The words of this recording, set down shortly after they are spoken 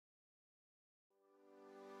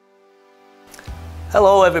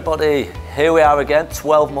Hello everybody, here we are again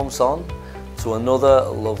 12 months on to another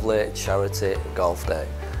lovely charity golf day.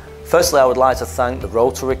 Firstly, I would like to thank the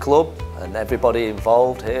Rotary Club and everybody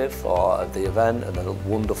involved here for the event and a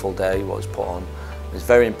wonderful day what was put on. It's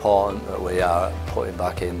very important that we are putting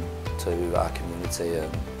back into our community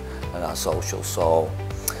and our social soul.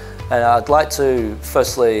 And I'd like to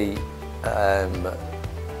firstly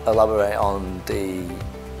elaborate on the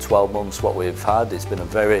 12 months what we've had. It's been a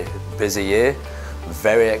very busy year. A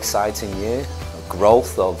very exciting year, a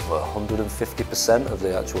growth of 150% of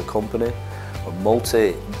the actual company,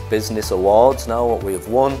 multi-business awards now what we have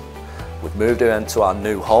won. We've moved into our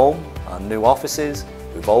new home, our new offices,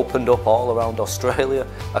 we've opened up all around Australia.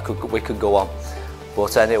 We could go on.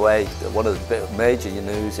 But anyway, one of the major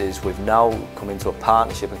news is we've now come into a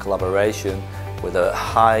partnership and collaboration with a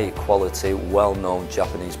high quality, well-known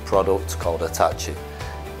Japanese product called Hitachi.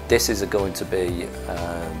 This is going to be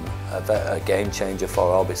a game changer for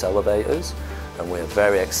Orbitz elevators, and we're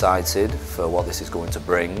very excited for what this is going to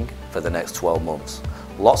bring for the next 12 months.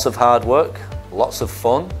 Lots of hard work, lots of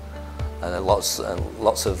fun, and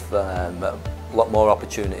lot more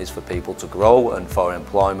opportunities for people to grow and for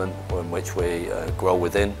employment in which we grow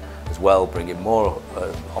within as well, bringing more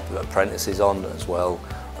apprentices on as well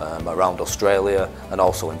around Australia and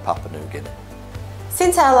also in Papua New Guinea.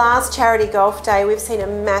 Since our last charity golf day, we've seen a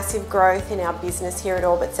massive growth in our business here at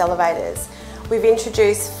Orbitz Elevators. We've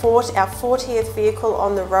introduced our 40th vehicle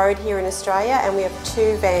on the road here in Australia, and we have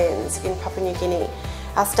 2 vans in Papua New Guinea.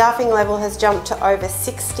 Our staffing level has jumped to over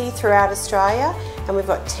 60 throughout Australia, and we've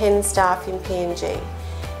got 10 staff in PNG.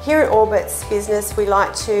 Here at Orbitz Business, we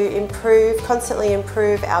like to constantly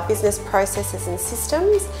improve our business processes and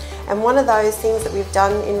systems, and one of those things that we've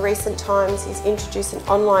done in recent times is introduce an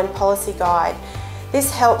online policy guide. This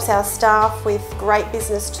helps our staff with great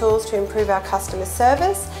business tools to improve our customer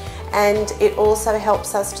service, and it also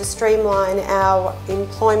helps us to streamline our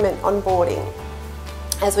employment onboarding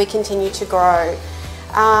as we continue to grow.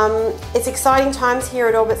 It's exciting times here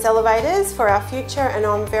at Orbitz Elevators for our future, and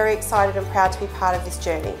I'm very excited and proud to be part of this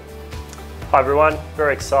journey. Hi everyone,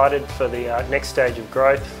 very excited for the next stage of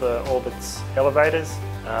growth for Orbitz Elevators.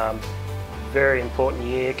 Very important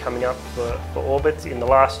year coming up for Orbitz. In the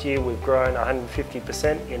last year we've grown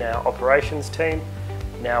 150% in our operations team.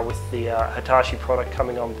 Now with the Hitachi product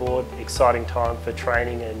coming on board, exciting time for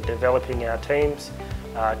training and developing our teams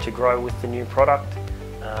to grow with the new product.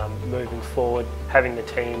 Moving forward, having the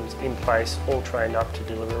teams in place, all trained up to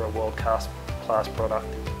deliver a world-class product.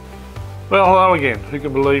 Well, hello again. Who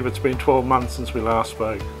can believe it's been 12 months since we last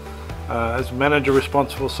spoke? As manager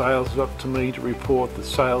responsible for sales, it's up to me to report that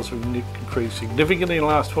sales have increased significantly in the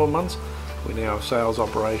last 12 months. We now have sales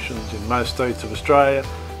operations in most states of Australia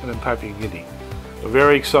and in Papua New Guinea. We're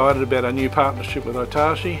very excited about our new partnership with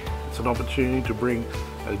Hitachi. It's an opportunity to bring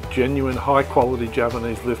a genuine high quality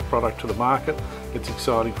Japanese lift product to the market. It's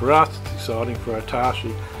exciting for us, it's exciting for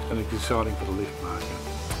Hitachi, and it's exciting for the lift market.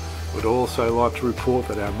 We'd also like to report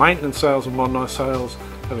that our maintenance sales and modernised sales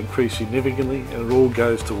have increased significantly, and it all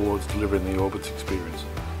goes towards delivering the Orbitz experience.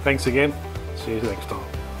 Thanks again, see you next time.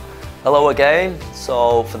 Hello again.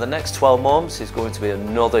 So for the next 12 months it's going to be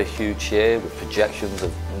another huge year with projections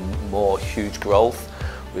of more huge growth.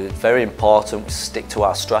 It's very important we stick to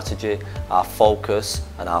our strategy, our focus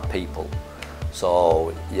and our people.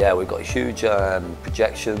 So yeah, we've got huge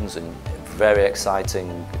projections and very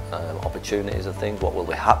exciting opportunities and things what will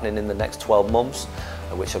be happening in the next 12 months,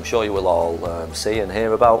 which I'm sure you will all see and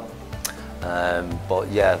hear about. But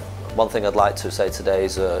yeah, one thing I'd like to say today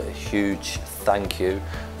is a huge thank you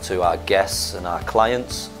to our guests and our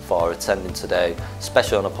clients for attending today,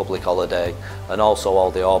 especially on a public holiday, and also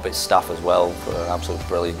all the Orbitz staff as well for an absolute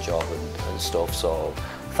brilliant job and stuff. So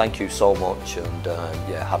thank you so much, and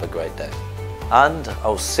yeah, have a great day. And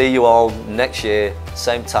I'll see you all next year,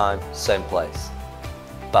 same time, same place.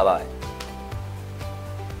 Bye bye.